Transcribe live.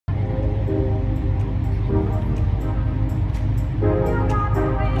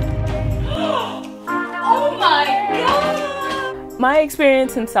My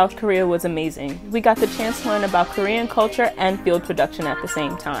experience in South Korea was amazing. We got the chance to learn about Korean culture and field production at the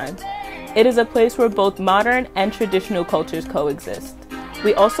same time. It is a place where both modern and traditional cultures coexist.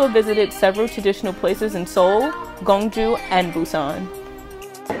 We also visited several traditional places in Seoul, Gwangju, and Busan.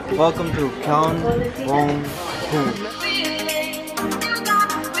 Welcome to Gyeongbong-gu.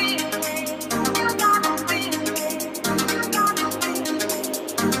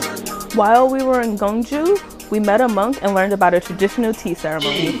 While we were in Gwangju, we met a monk and learned about a traditional tea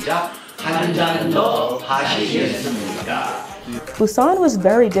ceremony. Busan was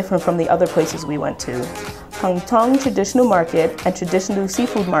very different from the other places we went to. Hangtong Traditional Market and Traditional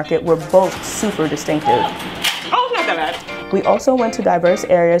Seafood Market were both super distinctive. Oh, not that bad. We also went to diverse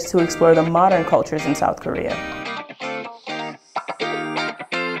areas to explore the modern cultures in South Korea.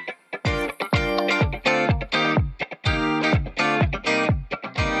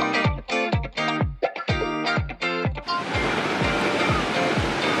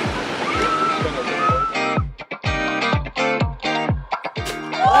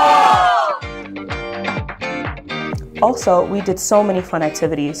 Also, we did so many fun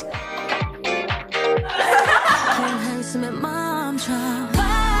activities.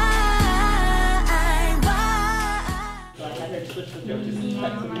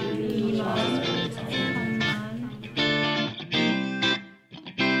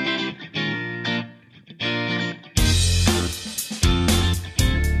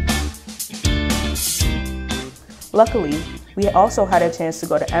 Luckily, we also had a chance to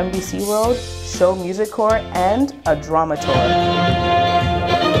go to MBC World, Show Music Corps, and a drama tour.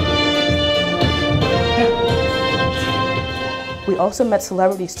 We also met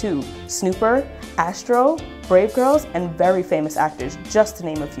celebrities too: Snooper, Astro, Brave Girls, and very famous actors, just to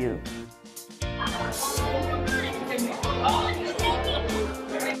name a few.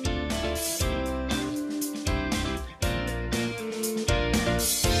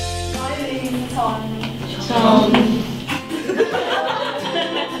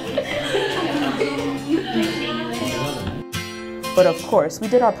 But of course, we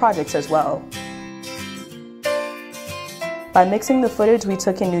did our projects as well. By mixing the footage we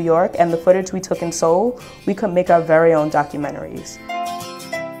took in New York and the footage we took in Seoul, we could make our very own documentaries.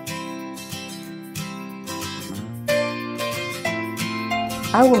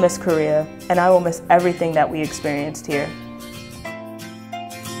 I will miss Korea, and I will miss everything that we experienced here.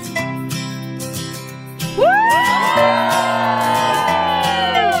 Woo!